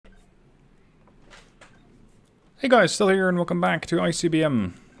Hey guys, still here and welcome back to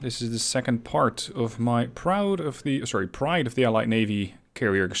ICBM. This is the second part of my Pride of the Allied Navy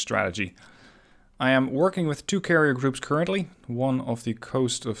carrier strategy. I am working with two carrier groups currently, one off the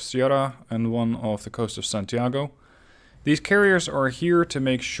coast of Sierra and one off the coast of Santiago. These carriers are here to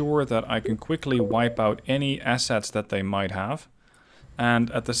make sure that I can quickly wipe out any assets that they might have, and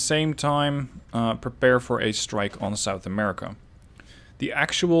at the same time prepare for a strike on South America. The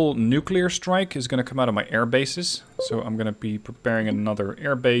actual nuclear strike is going to come out of my air bases, so I'm going to be preparing another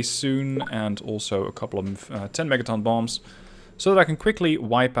air base soon, and also a couple of 10 megaton bombs, so that I can quickly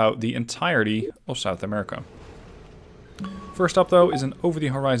wipe out the entirety of South America. First up though is an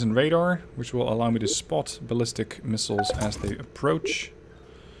over-the-horizon radar, which will allow me to spot ballistic missiles as they approach.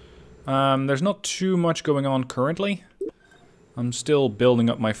 There's not too much going on currently. I'm still building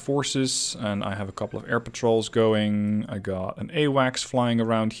up my forces, and I have a couple of air patrols going. I got an AWACS flying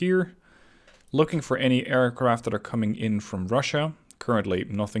around here, looking for any aircraft that are coming in from Russia. Currently,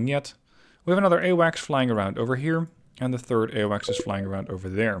 nothing yet. We have another AWACS flying around over here, and the third AWACS is flying around over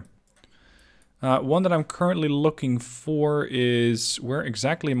there. One that I'm currently looking for is where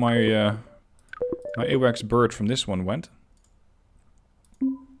exactly my AWACS bird from this one went.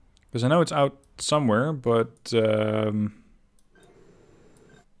 Because I know it's out somewhere, but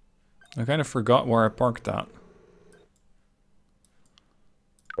I kind of forgot where I parked that.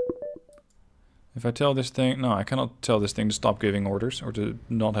 If I tell this thing... No, I cannot tell this thing to stop giving orders, or to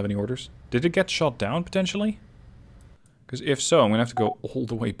not have any orders. Did it get shot down, potentially? Because if so, I'm going to have to go all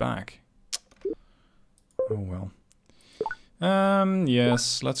the way back. Oh well.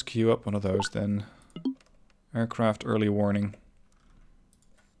 Yes, let's queue up one of those then. Aircraft early warning.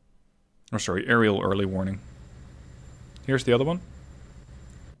 Or sorry, aerial early warning. Here's the other one.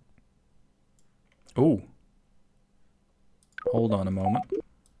 Ooh. Hold on a moment.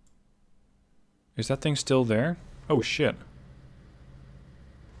 Is that thing still there? Oh shit.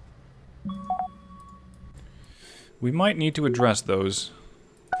 We might need to address those.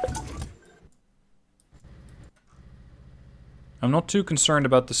 I'm not too concerned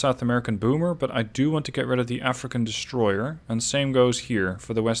about the South American boomer, but I do want to get rid of the African destroyer, and same goes here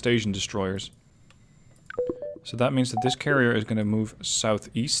for the West Asian destroyers. So that means that this carrier is going to move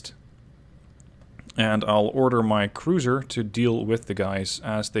southeast. And I'll order my cruiser to deal with the guys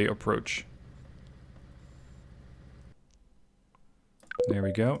as they approach. There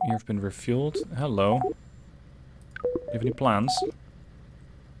we go. You've been refueled. Hello. Do you have any plans?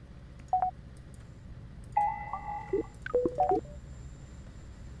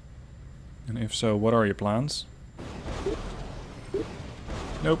 And if so, what are your plans?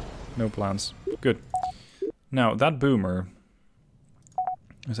 Nope. No plans. Good. Now, that boomer...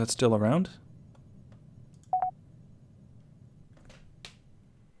 Is that still around?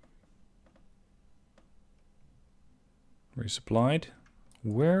 Resupplied.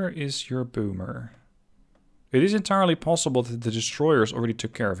 Where is your boomer? It is entirely possible that the destroyers already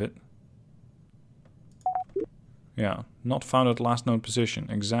took care of it. Yeah, not found at last known position,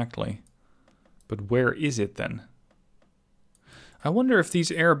 exactly. But where is it then? I wonder if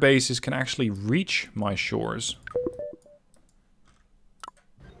these air bases can actually reach my shores.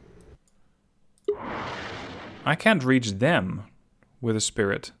 I can't reach them with a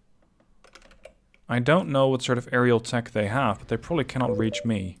Spirit. I don't know what sort of aerial tech they have, but they probably cannot reach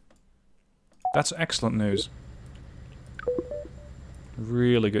me. That's excellent news.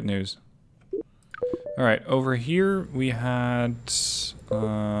 Really good news. Alright, over here we had...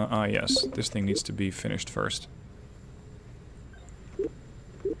 yes, this thing needs to be finished first.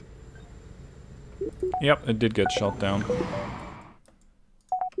 Yep, it did get shot down.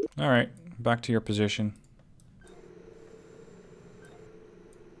 Alright, back to your position.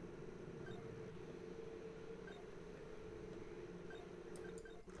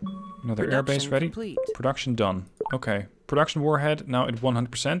 Another airbase ready. Complete. Production done. Okay. Production warhead now at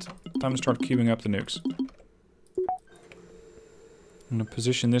 100%. Time to start queuing up the nukes. I'm going to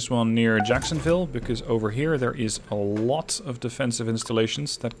position this one near Jacksonville, because over here there is a lot of defensive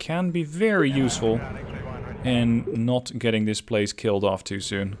installations that can be very useful in not getting this place killed off too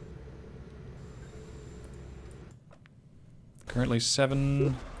soon. Currently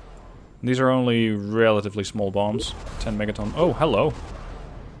 7... These are only relatively small bombs. 10 megaton. Oh, hello!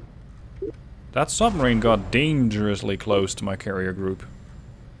 That submarine got dangerously close to my carrier group.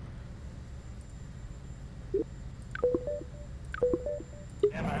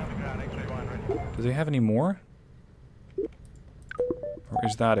 Do they have any more? Or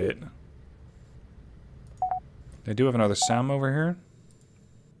is that it? They do have another SAM over here.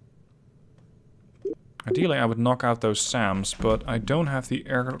 Ideally, I would knock out those SAMs, but I don't have the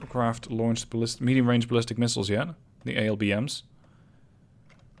aircraft-launched medium-range ballistic missiles yet, the ALBMs.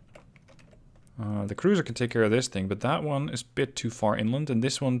 The cruiser can take care of this thing, but that one is a bit too far inland, and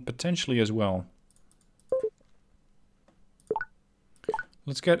this one potentially as well.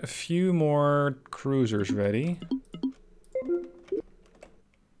 Let's get a few more cruisers ready.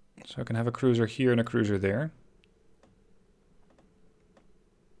 So I can have a cruiser here and a cruiser there.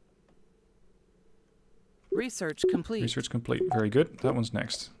 Research complete. Research complete. Very good. That one's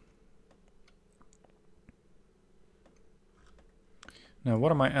next. Now,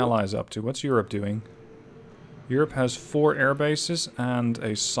 what are my allies up to? What's Europe doing? Europe has 4 air bases and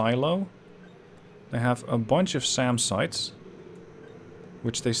a silo. They have a bunch of SAM sites,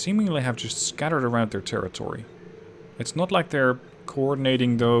 which they seemingly have just scattered around their territory. It's not like they're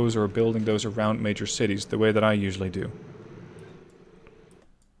coordinating those or building those around major cities the way that I usually do.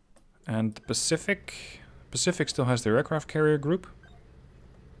 And the Pacific still has their aircraft carrier group.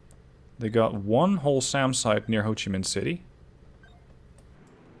 They got 1 whole SAM site near Ho Chi Minh City.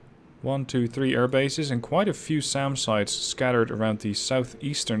 1, 2, 3 air bases and quite a few SAM sites scattered around the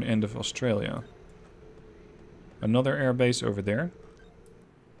southeastern end of Australia. Another air base over there.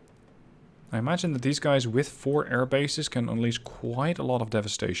 I imagine that these guys with 4 air bases can unleash quite a lot of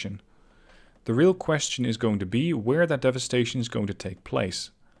devastation. The real question is going to be where that devastation is going to take place.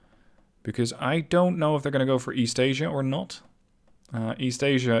 Because I don't know if they're going to go for East Asia or not. East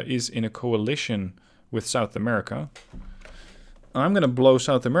Asia is in a coalition with South America. I'm going to blow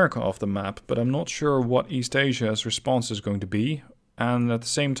South America off the map, but I'm not sure what East Asia's response is going to be, and at the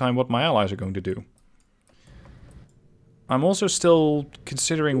same time what my allies are going to do. I'm also still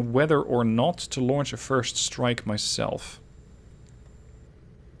considering whether or not to launch a first strike myself.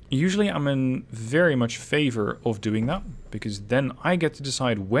 Usually I'm in very much favor of doing that, because then I get to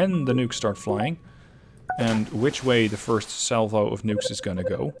decide when the nukes start flying, and which way the first salvo of nukes is going to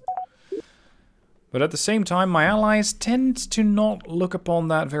go. But at the same time, my allies tend to not look upon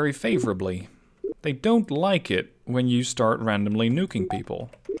that very favorably. They don't like it when you start randomly nuking people.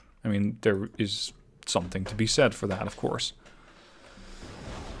 I mean, there is something to be said for that, of course.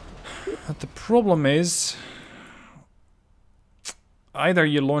 But the problem is, either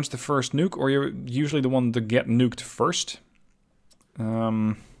you launch the first nuke, or you're usually the one to get nuked first.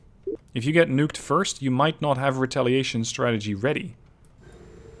 If you get nuked first, you might not have a retaliation strategy ready.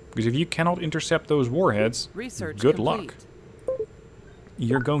 Because if you cannot intercept those warheads, good luck.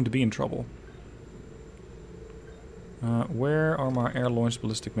 You're going to be in trouble. Where are my air-launched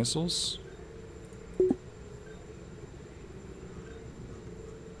ballistic missiles?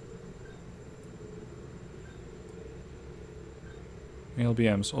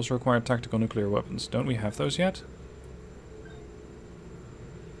 ALBMs also require tactical nuclear weapons. Don't we have those yet?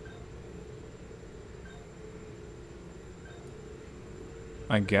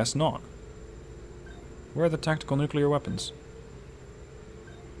 I guess not. Where are the tactical nuclear weapons?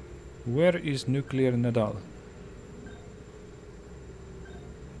 Where is nuclear Nadal?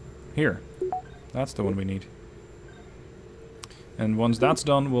 Here. That's the one we need. And once that's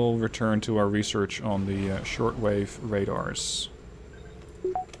done, we'll return to our research on the shortwave radars.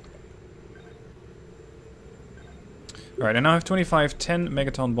 Alright, I now have 25 10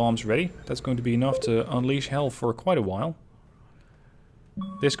 megaton bombs ready. That's going to be enough to unleash hell for quite a while.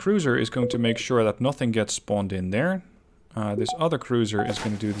 This cruiser is going to make sure that nothing gets spawned in there. This other cruiser is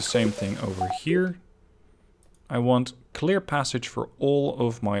going to do the same thing over here. I want clear passage for all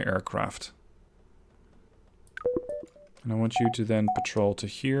of my aircraft. And I want you to then patrol to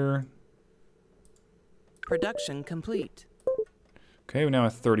here. Production complete. Okay, we now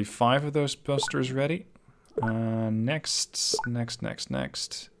have 35 of those busters ready. Next. I'm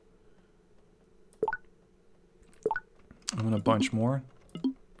gonna bunch more.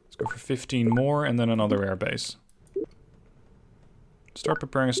 Let's go for 15 more and then another airbase. Start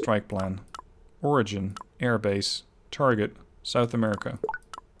preparing a strike plan. Origin, airbase, target, South America.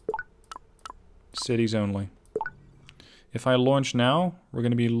 Cities only. If I launch now, we're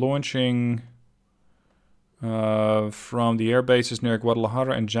going to be launching from the air bases near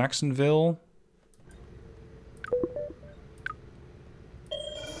Guadalajara and Jacksonville.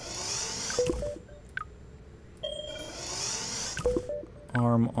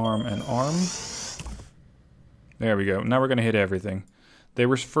 Arm, arm, and arm. There we go. Now we're going to hit everything. They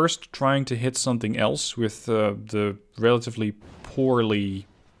were first trying to hit something else with the relatively poorly,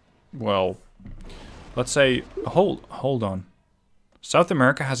 well, let's say, hold on. South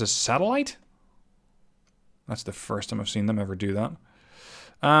America has a satellite? That's the first time I've seen them ever do that.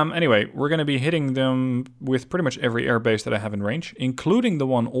 Anyway, we're going to be hitting them with pretty much every airbase that I have in range, including the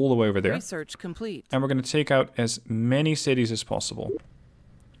one all the way over there. Research complete. And we're going to take out as many cities as possible.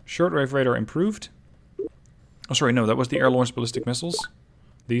 Shortwave radar improved. Oh, sorry, no, that was the air-launched ballistic missiles.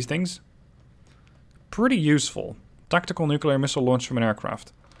 These things. Pretty useful. Tactical nuclear missile launched from an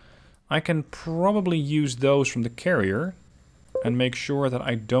aircraft. I can probably use those from the carrier and make sure that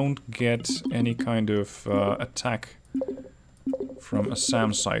I don't get any kind of attack from a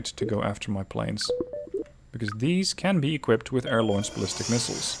SAM site to go after my planes. Because these can be equipped with air-launched ballistic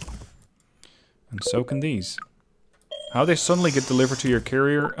missiles. And so can these. How they suddenly get delivered to your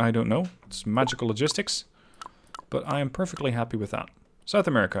carrier, I don't know. It's magical logistics. But I am perfectly happy with that. South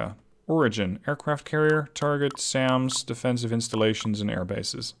America. Origin. Aircraft carrier, target, SAMs, defensive installations, and air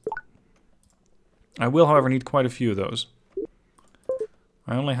bases. I will, however, need quite a few of those.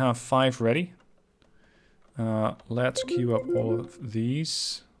 I only have 5 ready. Let's queue up all of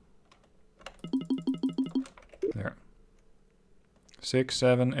these. There. 6,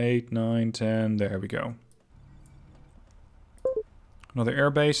 7, 8, 9, 10. There we go. Another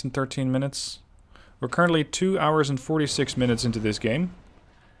airbase in 13 minutes. We're currently 2 hours and 46 minutes into this game.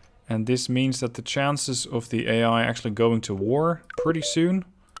 And this means that the chances of the AI actually going to war pretty soon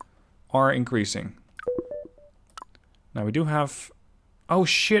are increasing. Now we do have... Oh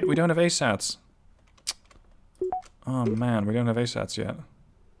shit, we don't have ASATs. Oh man, we don't have ASATs yet.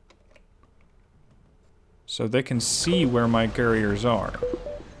 So they can see where my carriers are.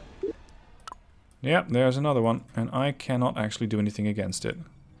 Yep, there's another one. And I cannot actually do anything against it.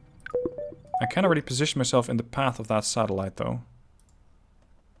 I can already position myself in the path of that satellite though.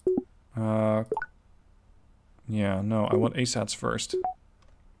 Yeah, no, I want ASATs first.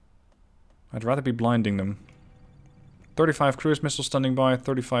 I'd rather be blinding them. 35 cruise missiles standing by,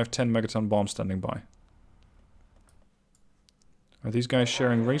 35 10 megaton bombs standing by. Are these guys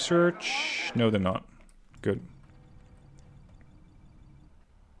sharing research? No, they're not. Good.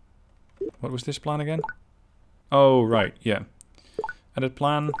 What was this plan again? Oh, right, yeah. Edit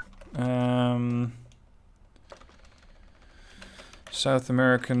plan. South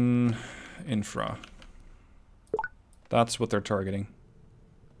American infra. That's what they're targeting.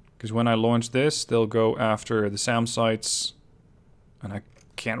 Because when I launch this, they'll go after the SAM sites. And I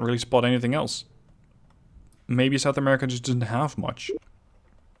can't really spot anything else. Maybe South America just doesn't have much.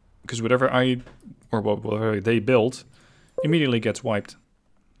 Because whatever whatever they build immediately gets wiped.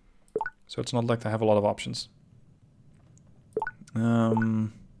 So it's not like they have a lot of options. Let's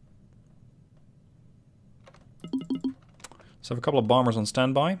have a couple of bombers on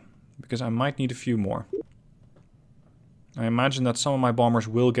standby. Because I might need a few more. I imagine that some of my bombers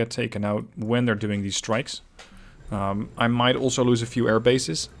will get taken out when they're doing these strikes. I might also lose a few air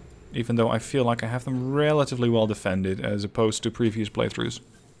bases. Even though I feel like I have them relatively well defended as opposed to previous playthroughs.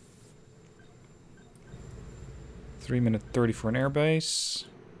 3 minute 30 for an airbase.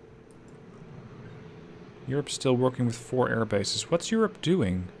 Europe's still working with 4 air bases. What's Europe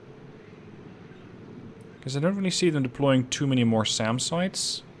doing? Because I don't really see them deploying too many more SAM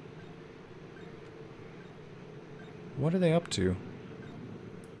sites. What are they up to?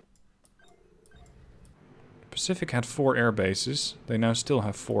 Pacific had 4 air bases. They now still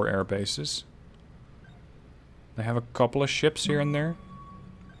have 4 air bases. They have a couple of ships here and there.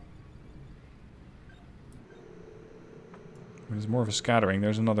 There's more of a scattering.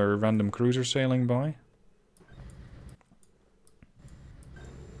 There's another random cruiser sailing by.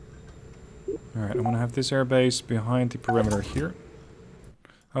 Alright, I'm gonna have this air base behind the perimeter here.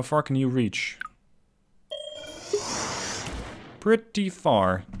 How far can you reach? Pretty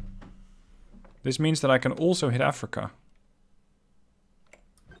far. This means that I can also hit Africa.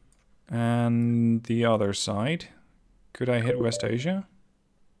 And the other side. Could I hit West Asia?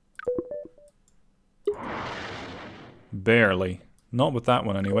 Barely. Not with that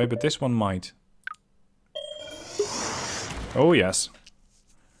one anyway, but this one might. Oh yes.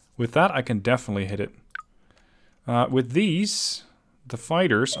 With that I can definitely hit it. With these, the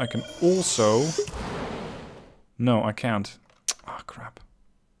fighters, I can also... No, I can't. Ah, oh, crap.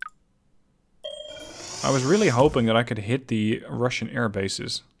 I was really hoping that I could hit the Russian air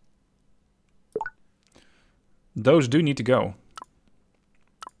bases. Those do need to go.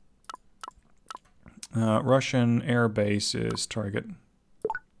 Russian air bases target.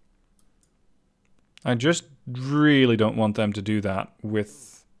 I just really don't want them to do that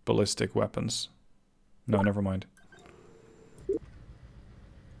with ballistic weapons. No, never mind.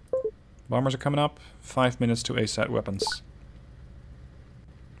 Bombers are coming up. 5 minutes to ASAT weapons.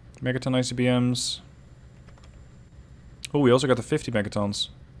 Megaton ICBMs. Oh, we also got the 50 megatons.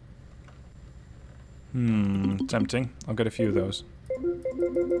 Tempting. I'll get a few of those.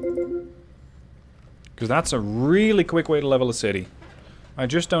 Because that's a really quick way to level a city. I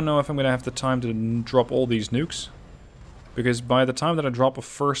just don't know if I'm going to have the time to drop all these nukes. Because by the time that I drop a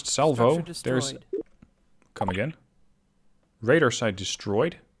first salvo, there's... Come again. Radar site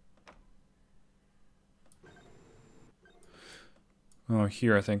destroyed. Oh,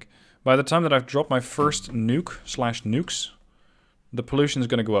 here I think. By the time that I've dropped my first nuke / nukes, the pollution is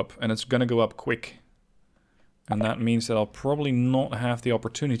going to go up. And it's going to go up quick. And that means that I'll probably not have the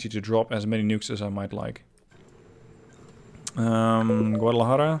opportunity to drop as many nukes as I might like.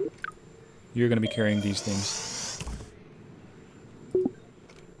 Guadalajara, you're going to be carrying these things.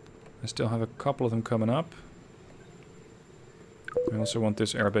 I still have a couple of them coming up. I also want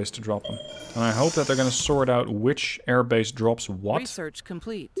this airbase to drop them. And I hope that they're going to sort out which airbase drops what. Research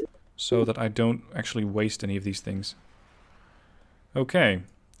complete. So that I don't actually waste any of these things. Okay.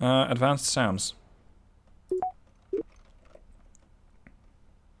 Advanced SAMs.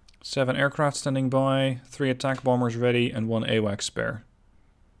 7 aircraft standing by, 3 attack bombers ready, and 1 AWACS spare.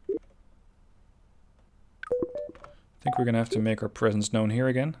 I think we're going to have to make our presence known here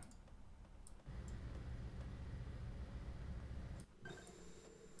again.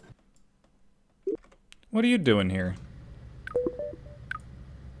 What are you doing here?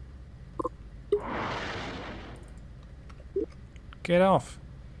 Get off.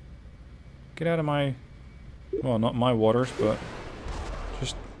 Get out of my... Well, not my waters, but...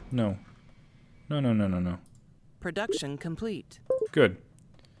 Just... No. No. Production complete. Good.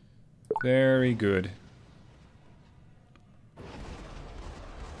 Very good.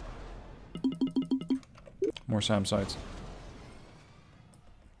 More SAM sites.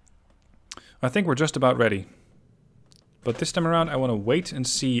 I think we're just about ready. But this time around I want to wait and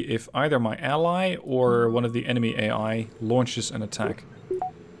see if either my ally or one of the enemy AI launches an attack.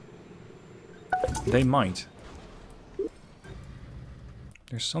 They might.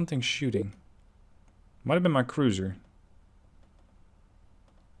 There's something shooting. Might have been my cruiser.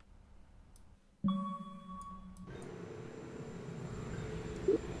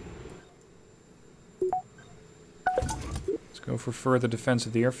 Let's go for further defense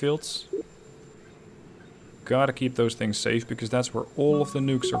of the airfields. Gotta keep those things safe because that's where all of the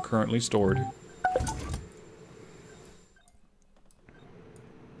nukes are currently stored.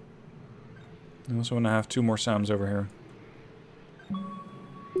 I also want to have 2 more SAMs over here.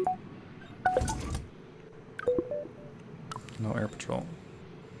 No air patrol.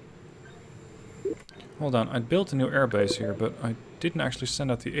 Hold on, I built a new airbase here, but I didn't actually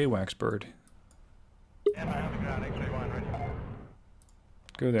send out the AWACS bird.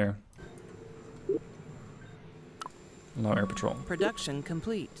 Go there. Allow air patrol. Production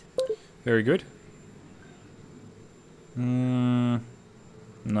complete. Very good. No,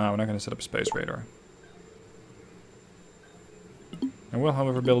 we're not going to set up a space radar. I will,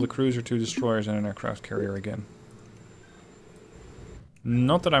 however, build a cruiser, 2 destroyers, and an aircraft carrier again.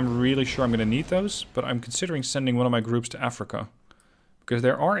 Not that I'm really sure I'm going to need those, but I'm considering sending one of my groups to Africa. Because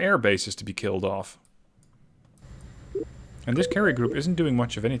there are air bases to be killed off. And this carrier group isn't doing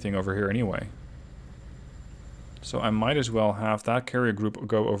much of anything over here anyway. So I might as well have that carrier group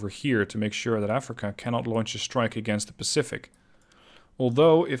go over here to make sure that Africa cannot launch a strike against the Pacific.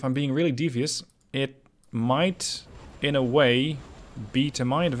 Although, if I'm being really devious, it might, in a way, be to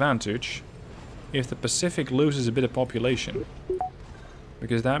my advantage if the Pacific loses a bit of population.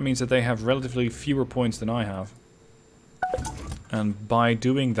 Because that means that they have relatively fewer points than I have. And by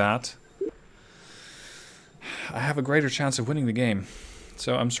doing that, I have a greater chance of winning the game.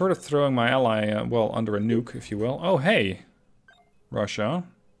 So I'm sort of throwing my ally, well, under a nuke, if you will. Oh, hey! Russia.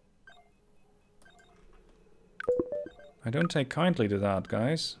 I don't take kindly to that,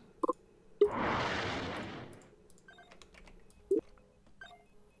 guys.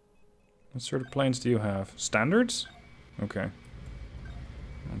 What sort of planes do you have? Standards? Okay.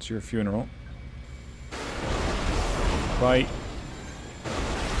 That's your funeral. Bye.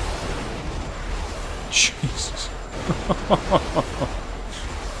 Jesus.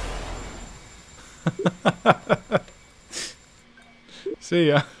 See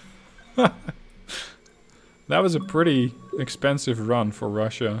ya. That was a pretty expensive run for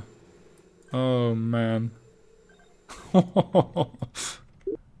Russia. Oh man.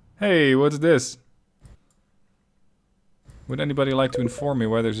 Hey, what's this? Would anybody like to inform me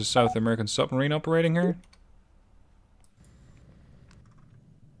why there's a South American submarine operating here?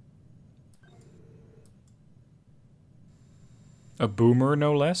 A boomer,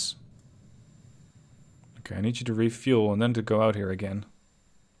 no less? Okay, I need you to refuel and then to go out here again.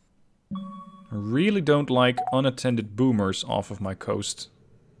 I really don't like unattended boomers off of my coast.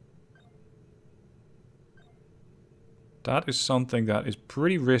 That is something that is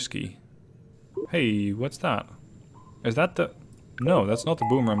pretty risky. Hey, what's that? Is that the... No, that's not the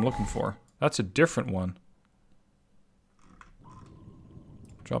boomer I'm looking for. That's a different one.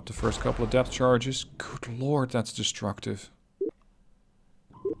 Drop the first couple of depth charges. Good lord, that's destructive.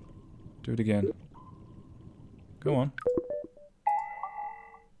 Do it again. Go on.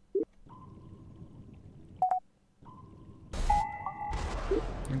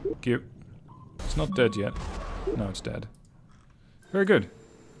 Thank you. It's not dead yet. No, it's dead. Very good.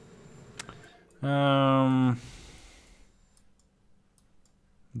 Do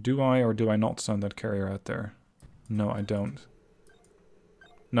I or do I not send that carrier out there? No, I don't.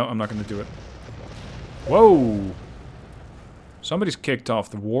 No, I'm not going to do it. Whoa! Somebody's kicked off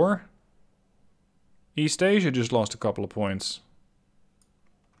the war. East Asia just lost a couple of points.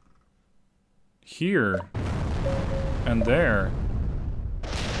 Here. And there.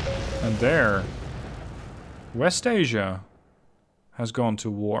 And there. West Asia has gone to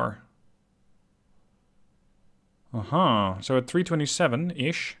war. So at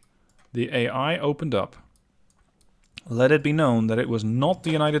 327-ish, the AI opened up. Let it be known that it was not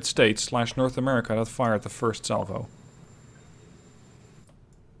the United States / North America that fired the first salvo.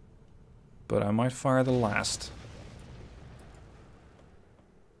 But I might fire the last.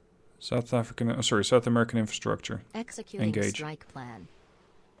 South American infrastructure. Executing Engage. strike plan.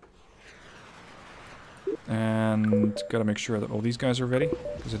 And gotta make sure that all these guys are ready,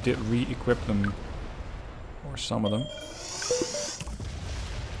 because I did re-equip them, or some of them.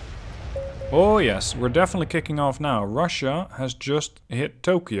 Oh yes, we're definitely kicking off now. Russia has just hit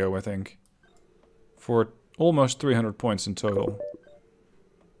Tokyo, I think, for almost 300 points in total.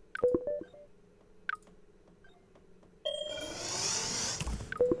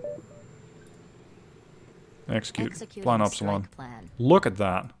 Execute. Plan Upsilon. Look at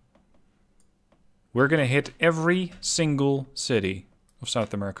that. We're gonna hit every single city of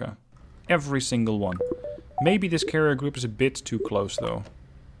South America. Every single one. Maybe this carrier group is a bit too close, though.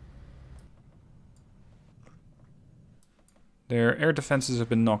 Their air defenses have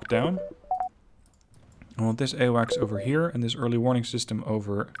been knocked down. I want this AWACS over here, and this early warning system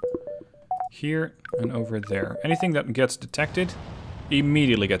over here and over there. Anything that gets detected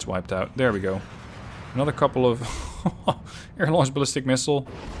immediately gets wiped out. There we go. Another couple of air-launched ballistic missile,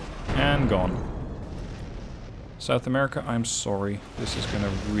 and gone. South America, I'm sorry. This is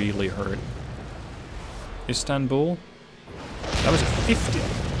gonna really hurt. Istanbul. That was a 50.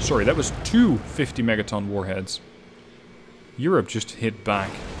 Sorry, that was two 50 megaton warheads. Europe just hit back.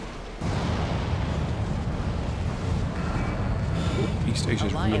 East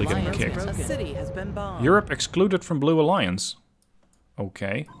Asia's really getting kicked. A city has been bombed. Europe excluded from Blue Alliance.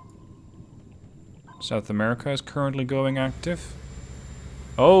 Okay. South America is currently going active.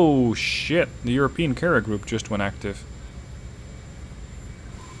 Oh shit, the European carrier group just went active.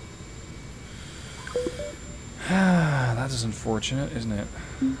 That is unfortunate, isn't it?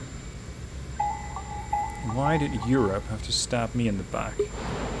 Why did Europe have to stab me in the back?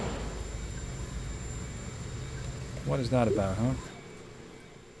 What is that about, huh?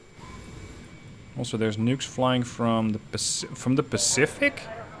 Also, there's nukes flying from the Pacific?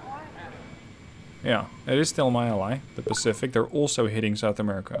 Yeah, it is still my ally, the Pacific. They're also hitting South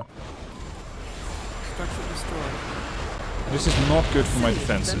America. Structure destroyed. This is not good for my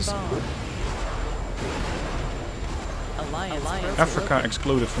defenses. Africa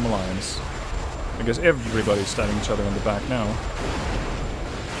excluded from Alliance. I guess everybody's stabbing each other in the back now.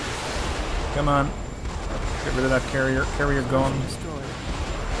 Come on. Get rid of that carrier. Carrier gone.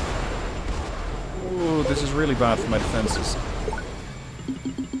 Ooh, this is really bad for my defenses.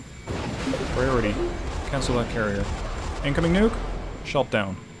 Priority. Cancel that carrier. Incoming nuke. Shot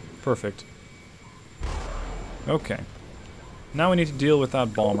down. Perfect. Okay. Now we need to deal with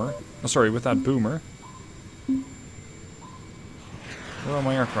that bomber. Oh, sorry, with that boomer. Where are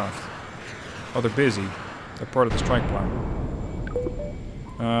my aircraft? Oh, they're busy. They're part of the strike plan.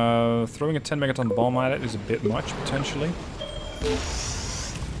 Throwing a 10 megaton bomb at it is a bit much, potentially.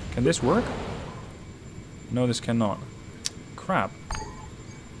 Can this work? No, this cannot. Crap.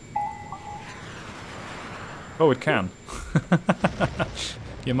 Oh, it can.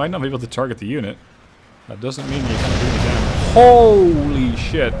 You might not be able to target the unit. That doesn't mean you can't do any damage. Holy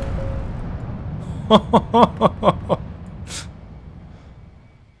shit!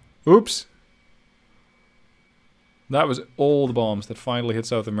 Oops. That was all the bombs that finally hit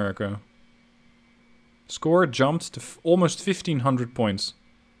South America. Score jumped to almost 1,500 points.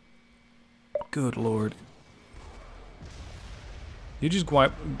 Good lord. You just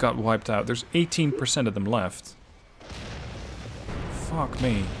got wiped out. There's 18% of them left. Fuck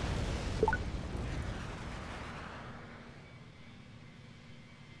me.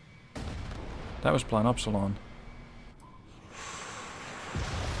 That was Plan Upsilon.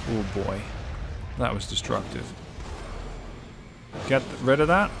 Oh boy. That was destructive. Get rid of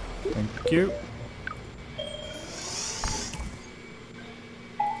that. Thank you.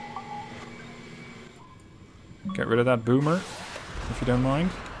 Get rid of that boomer, if you don't mind.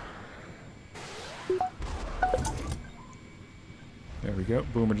 There we go.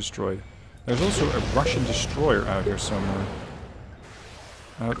 Boomer destroyed. There's also a Russian destroyer out here somewhere.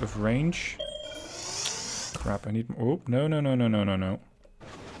 Out of range. Crap, I need... Oh, no, no, no, no, no, no, no.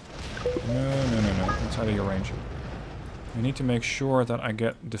 No, no, no, no. That's out of your range. I need to make sure that I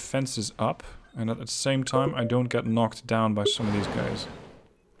get defenses up, and at the same time I don't get knocked down by some of these guys.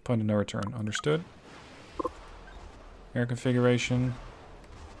 Point of no return. Understood? Air configuration.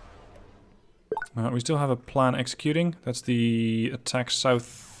 We still have a plan executing. That's the attack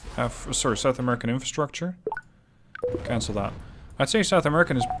South American infrastructure. Cancel that. I'd say South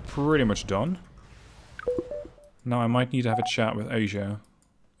American is pretty much done. Now I might need to have a chat with Asia.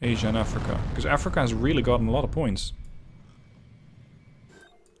 Asia and Africa. Because Africa has really gotten a lot of points.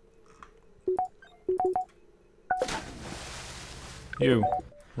 You.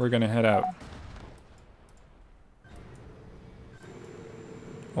 We're gonna head out.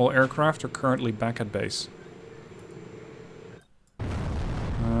 All aircraft are currently back at base.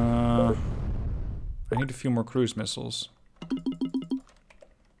 I need a few more cruise missiles.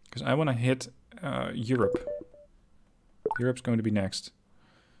 Because I want to hit Europe. Europe's going to be next.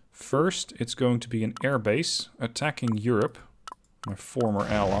 First, it's going to be an air base attacking Europe, my former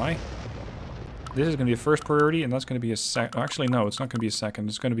ally. This is going to be a first priority, and that's going to be a actually, no, it's not going to be a second.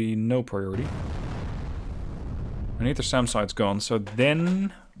 It's going to be no priority. I need their SAM sites gone, so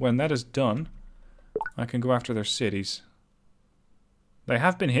then, when that is done, I can go after their cities. They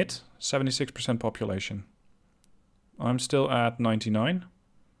have been hit, 76% population. I'm still at 99.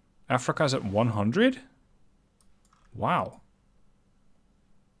 Africa's at 100? Wow.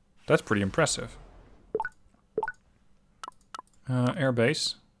 That's pretty impressive. Air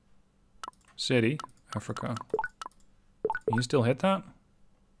base. City. Africa. Can you still hit that?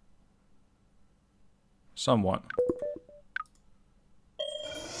 Somewhat.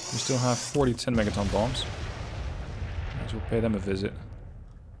 We still have 40 10 megaton bombs. Might as well pay them a visit.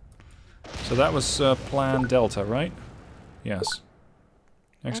 So that was Plan Delta, right? Yes.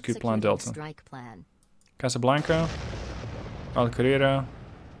 Execute Plan Delta. Strike plan. Casablanca, Alcarrera,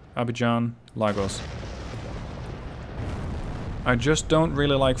 Abidjan, Lagos. I just don't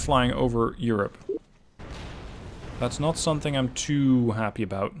really like flying over Europe. That's not something I'm too happy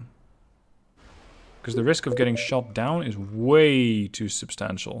about. Because the risk of getting shot down is way too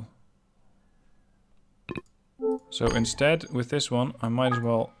substantial. So instead, with this one, I might as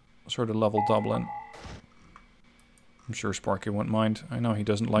well sort of level Dublin. I'm sure Sparky won't mind. I know he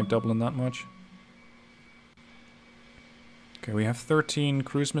doesn't like Dublin that much. Okay, we have 13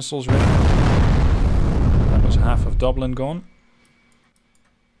 cruise missiles ready. That was half of Dublin gone.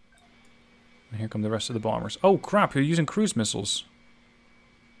 And here come the rest of the bombers. Oh crap, you're using cruise missiles.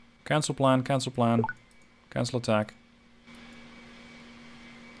 Cancel plan, cancel plan. Cancel attack.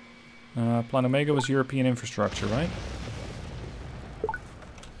 Plan Omega was European infrastructure, right?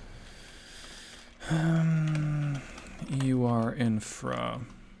 You are infra.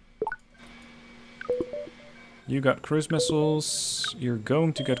 You got cruise missiles. You're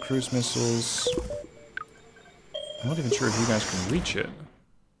going to get cruise missiles. I'm not even sure if you guys can reach it.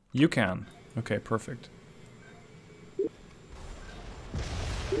 You can. Okay, perfect.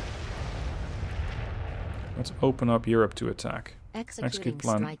 Let's open up Europe to attack. Execute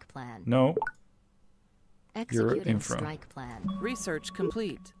plan. Strike plan. No. Executing You're infra. strike plan. Research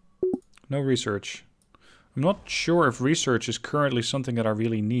complete. No research. I'm not sure if research is currently something that I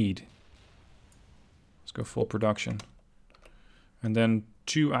really need. Let's go full production. And then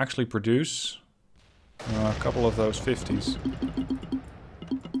 2 actually produce a couple of those 50s.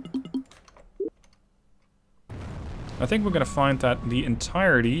 I think we're going to find that the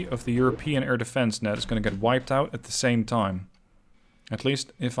entirety of the European air defense net is going to get wiped out at the same time. At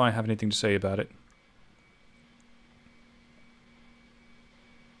least if I have anything to say about it.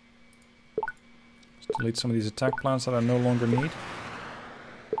 Let's delete some of these attack plans that I no longer need.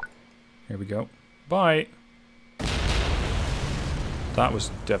 Here we go. Bye! That was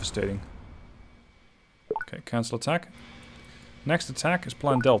devastating. Okay, cancel attack. Next attack is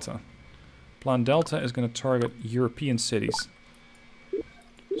Plan Delta. Plan Delta is going to target European cities.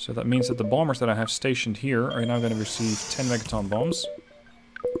 So that means that the bombers that I have stationed here are now going to receive 10 megaton bombs.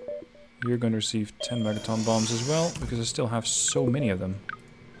 You're going to receive 10 megaton bombs as well, because I still have so many of them.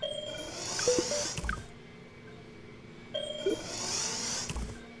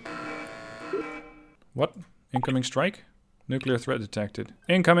 What? Incoming strike? Nuclear threat detected.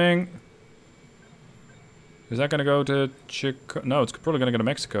 Incoming! Is that gonna go to Chicago? No, it's probably gonna go to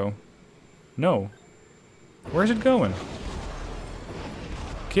Mexico. No. Where's it going?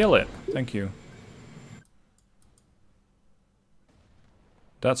 Kill it. Thank you.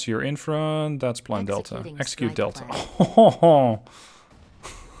 That's your infra. That's Plan Delta. Execute Delta.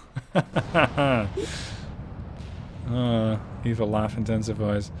 Oh, evil laugh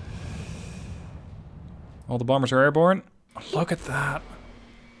intensifies. All the bombers are airborne. Look at that.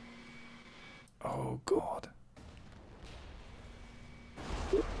 Oh, God.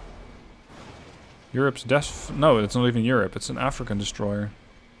 Europe's no, it's not even Europe. It's an African destroyer.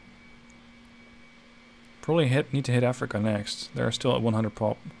 Probably need to hit Africa next. They're still at 100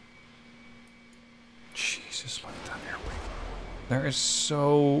 pop. Jesus, look at that air wing. There is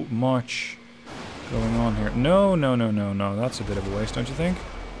so much going on here. No, no, no, no, no. That's a bit of a waste, don't you think?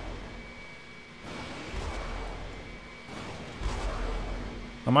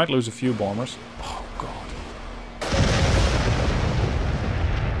 I might lose a few bombers. Oh, God.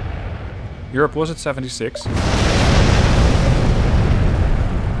 Europe was at 76.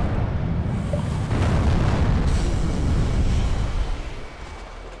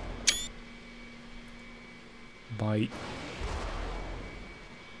 Bye.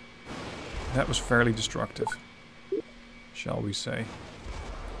 That was fairly destructive, shall we say.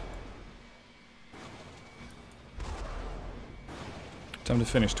 Time to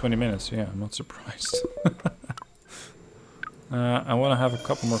finish, 20 minutes. Yeah, I'm not surprised. I want to have a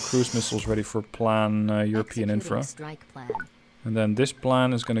couple more cruise missiles ready for plan European infra. And then this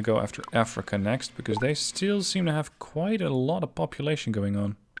plan is going to go after Africa next, because they still seem to have quite a lot of population going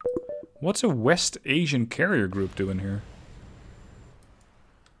on. What's a West Asian carrier group doing here?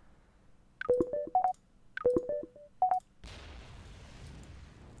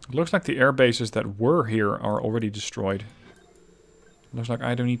 It looks like the air bases that were here are already destroyed. Looks like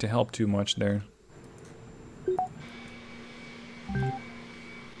I don't need to help too much there.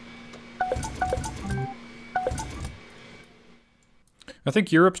 I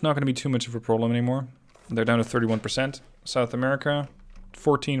think Europe's not going to be too much of a problem anymore. They're down to 31%. South America,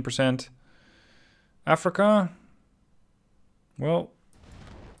 14%. Africa, well,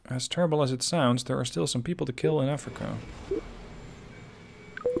 as terrible as it sounds, there are still some people to kill in Africa.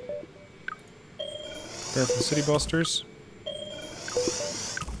 Prepare for the city busters.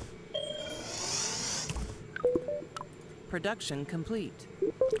 Production complete.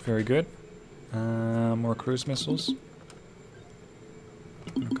 Very good. More cruise missiles.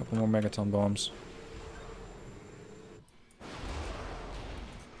 And a couple more megaton bombs.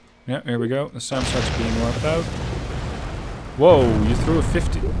 Yeah, here we go. The Samsat's being wiped out. Whoa, you threw a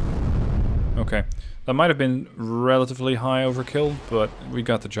 50. Okay. That might have been relatively high overkill, but we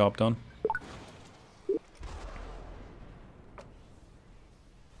got the job done.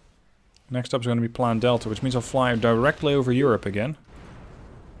 Next up is going to be Plan Delta, which means I'll fly directly over Europe again.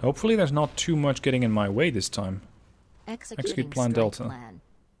 Hopefully there's not too much getting in my way this time. Execute Plan Delta.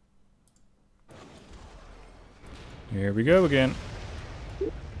 Here we go again.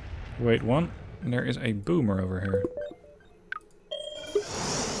 Wait one. There is a boomer over here.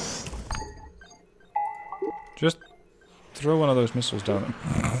 Just throw one of those missiles down.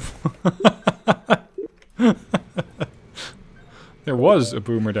 There was a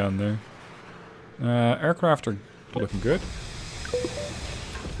boomer down there. Aircraft are looking good.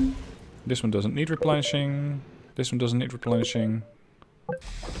 This one doesn't need replenishing. This one doesn't need replenishing.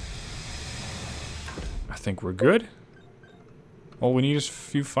 I think we're good. All we need is a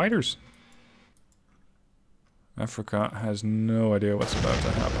few fighters. Africa has no idea what's about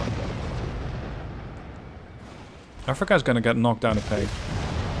to happen. Africa's gonna get knocked down a peg.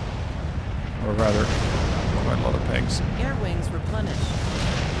 Or rather, quite a lot of pegs. Air wings replenished.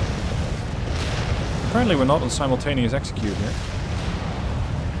 Apparently we're not on simultaneous execute here.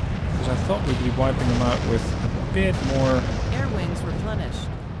 Because I thought we'd be wiping them out with a bit more... Air wings replenished.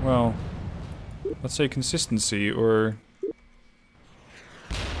 Well, let's say consistency, or...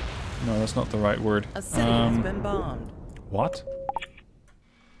 No, that's not the right word. A city has been bombed. What?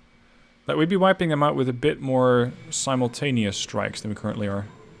 That we'd be wiping them out with a bit more simultaneous strikes than we currently are.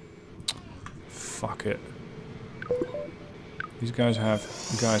 Fuck it. These guys have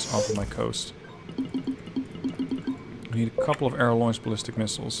guys off of my coast. We need a couple of air-launched ballistic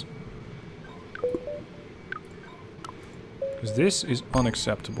missiles. Because this is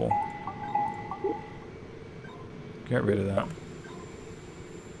unacceptable. Get rid of that.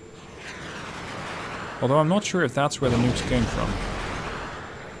 Although I'm not sure if that's where the nukes came from.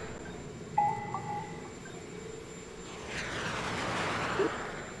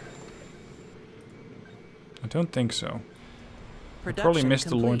 don't think so. Production Probably missed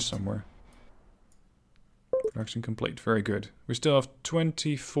the launch complete. somewhere. Production complete. Very good. We still have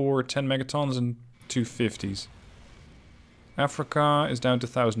 24 10 megatons and 2 50s. Africa is down to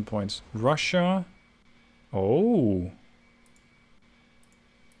 1,000 points. Russia? Oh.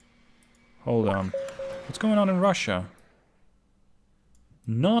 Hold on. What's going on in Russia?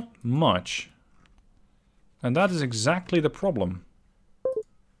 Not much. And that is exactly the problem.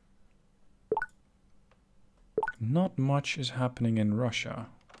 Not much is happening in Russia.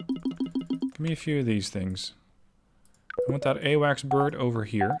 Give me a few of these things. I want that AWACS bird over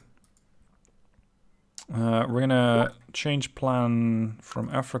here. We're gonna change plan from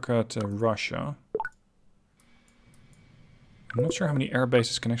Africa to Russia. I'm not sure how many air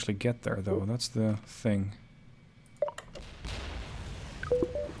bases can actually get there, though. That's the thing.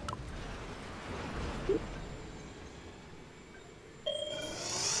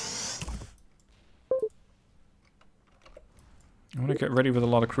 I want to get ready with a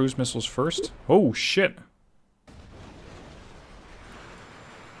lot of cruise missiles first. Oh, shit!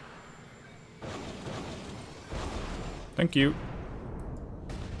 Thank you.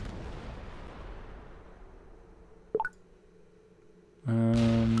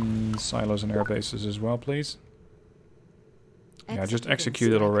 Silos and air bases as well, please. Yeah, just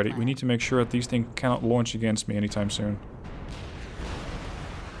execute it already. We need to make sure that these things cannot launch against me anytime soon.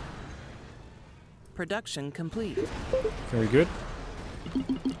 Production complete. Very good.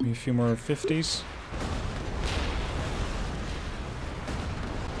 Give me a few more 50s.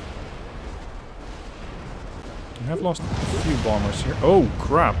 I have lost a few bombers here. Oh,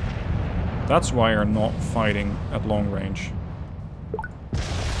 crap. That's why you're not fighting at long range.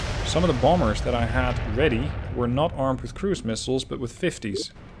 Some of the bombers that I had ready were not armed with cruise missiles, but with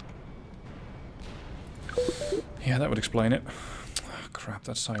 50s. Yeah, that would explain it. Oh, crap,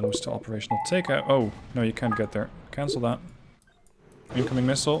 that silo is still operational. Take out... Oh, no, you can't get there. Cancel that. Incoming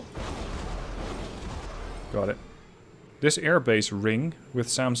missile. Got it. This airbase ring with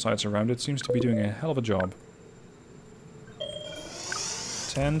SAM sites around it seems to be doing a hell of a job.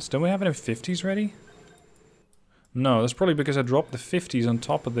 10s. Don't we have any 50s ready? No, that's probably because I dropped the 50s on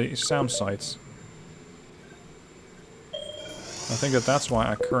top of the SAM sites. I think that that's why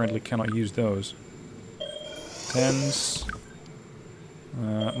I currently cannot use those. 10s.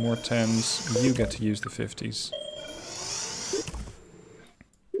 More 10s. You get to use the 50s.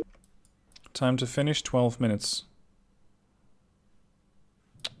 Time to finish, 12 minutes.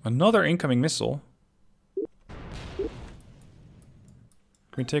 Another incoming missile. Can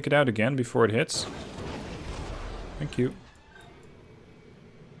we take it out again before it hits? Thank you.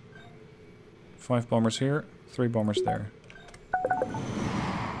 5 bombers here, 3 bombers there.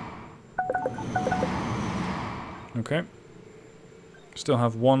 Okay. Still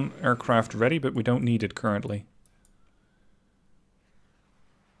have 1 aircraft ready, but we don't need it currently.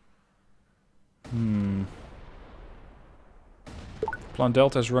 Plan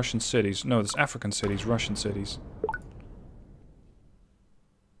Delta is Russian cities. No, it's African cities, Russian cities.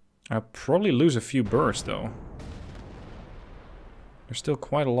 I'll probably lose a few birds, though. There's still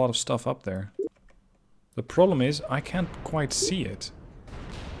quite a lot of stuff up there. The problem is, I can't quite see it.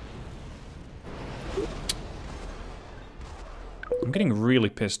 I'm getting really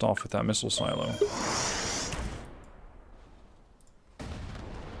pissed off with that missile silo.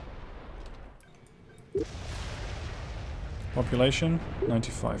 Population,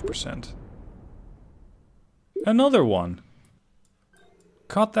 95%. Another one!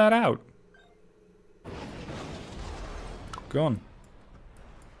 Cut that out! Gone.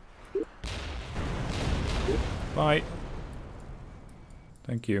 Bye.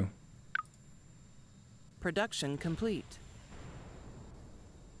 Thank you. Production complete.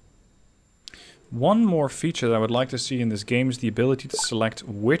 One more feature that I would like to see in this game is the ability to select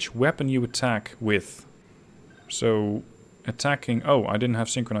which weapon you attack with. So, attacking... Oh, I didn't have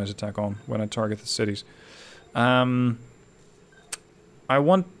synchronized attack on when I target the cities. I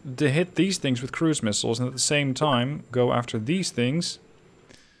want to hit these things with cruise missiles and at the same time go after these things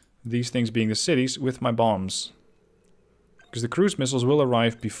being the cities, with my bombs. Because the cruise missiles will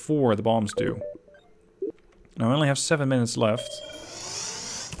arrive before the bombs do. Now I only have 7 minutes left.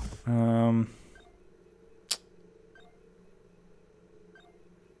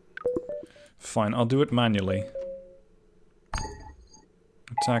 Fine, I'll do it manually.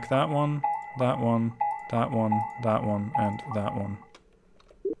 Attack that one, that one, that one, that one, and that one.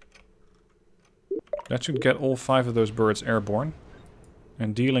 That should get all 5 of those birds airborne.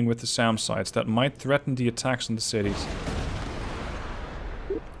 And dealing with the SAM sites that might threaten the attacks on the cities.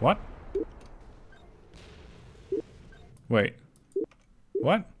 What? Wait.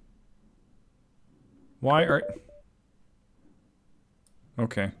 What? Why are...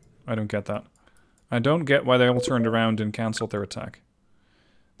 Okay, I don't get that. I don't get why they all turned around and cancelled their attack.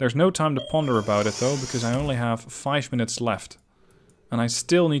 There's no time to ponder about it though, because I only have 5 minutes left. And I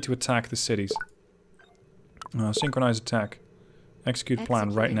still need to attack the cities. Synchronize attack. Execute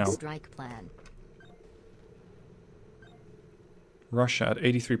plan right now. Strike plan. Russia at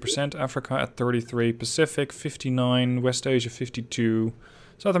 83%, Africa at 33%, Pacific 59%, West Asia 52%,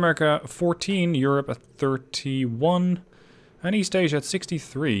 South America 14%, Europe at 31%, and East Asia at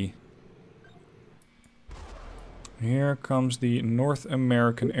 63%. Here comes the North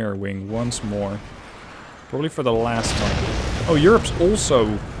American Air Wing once more. Probably for the last time. Oh, Europe's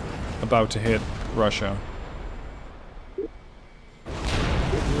also about to hit Russia.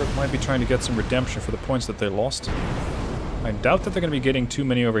 Europe might be trying to get some redemption for the points that they lost. I doubt that they're going to be getting too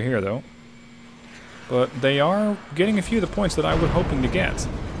many over here, though. But they are getting a few of the points that I was hoping to get.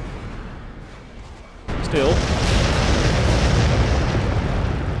 Still.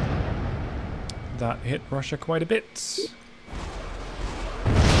 That hit Russia quite a bit.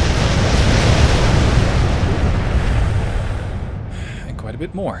 And quite a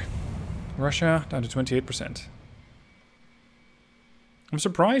bit more. Russia down to 28%. I'm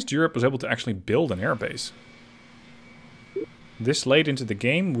surprised Europe was able to actually build an airbase. This late into the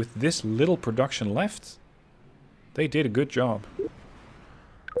game, with this little production left, they did a good job.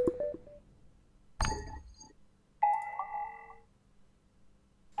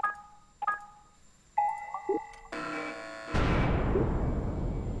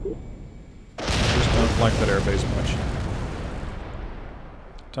 Just don't like that airbase much.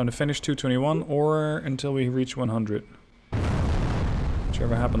 Time to finish 221 or until we reach 100.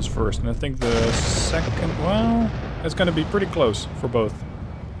 Whichever happens first. And I think the second, well, it's going to be pretty close for both.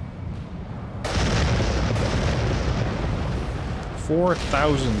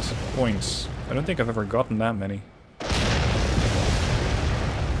 4,000 points. I don't think I've ever gotten that many.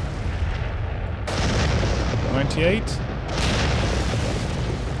 98?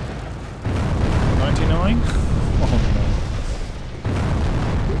 99? Oh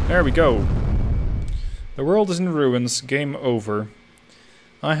no. There we go. The world is in ruins. Game over.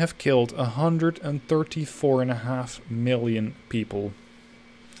 I have killed 134.5 million people.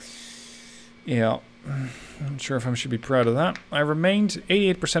 Yeah, I'm not sure if I should be proud of that. I remained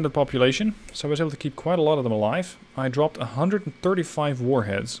 88% of the population, so I was able to keep quite a lot of them alive. I dropped 135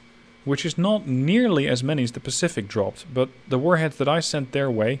 warheads, which is not nearly as many as the Pacific dropped, but the warheads that I sent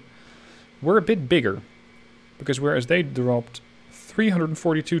their way were a bit bigger. Because whereas they dropped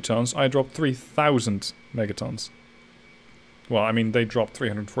 342 tons, I dropped 3,000 megatons. Well, I mean, they dropped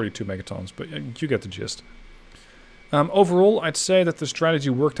 342 megatons, but you get the gist. Overall, I'd say that the strategy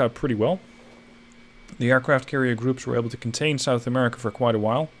worked out pretty well. The aircraft carrier groups were able to contain South America for quite a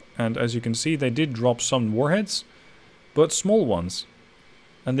while, and as you can see, they did drop some warheads, but small ones.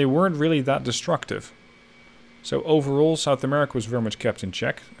 And they weren't really that destructive. So overall, South America was very much kept in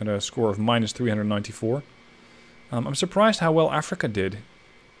check, at a score of -394. I'm surprised how well Africa did.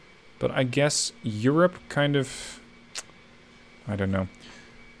 But I guess Europe kind of... I don't know.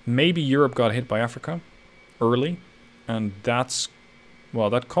 Maybe Europe got hit by Africa early, and that's,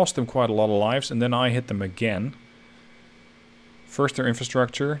 well, that cost them quite a lot of lives, and then I hit them again. First their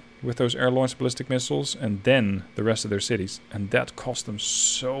infrastructure with those air-launched ballistic missiles, and then the rest of their cities, and that cost them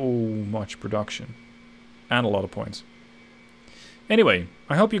so much production and a lot of points. Anyway,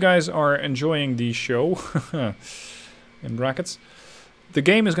 I hope you guys are enjoying the show, in brackets. The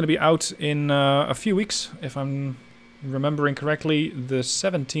game is going to be out in a few weeks, if I'm remembering correctly, the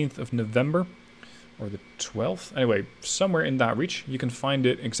 17th of November, or the 12th. Anyway, somewhere in that reach. You can find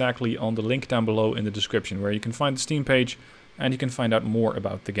it exactly on the link down below in the description, where you can find the Steam page, and you can find out more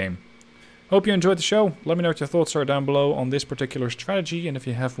about the game. Hope you enjoyed the show. Let me know what your thoughts are down below on this particular strategy, and if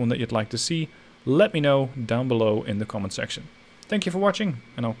you have one that you'd like to see, let me know down below in the comment section. Thank you for watching,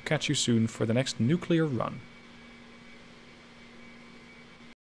 and I'll catch you soon for the next nuclear run.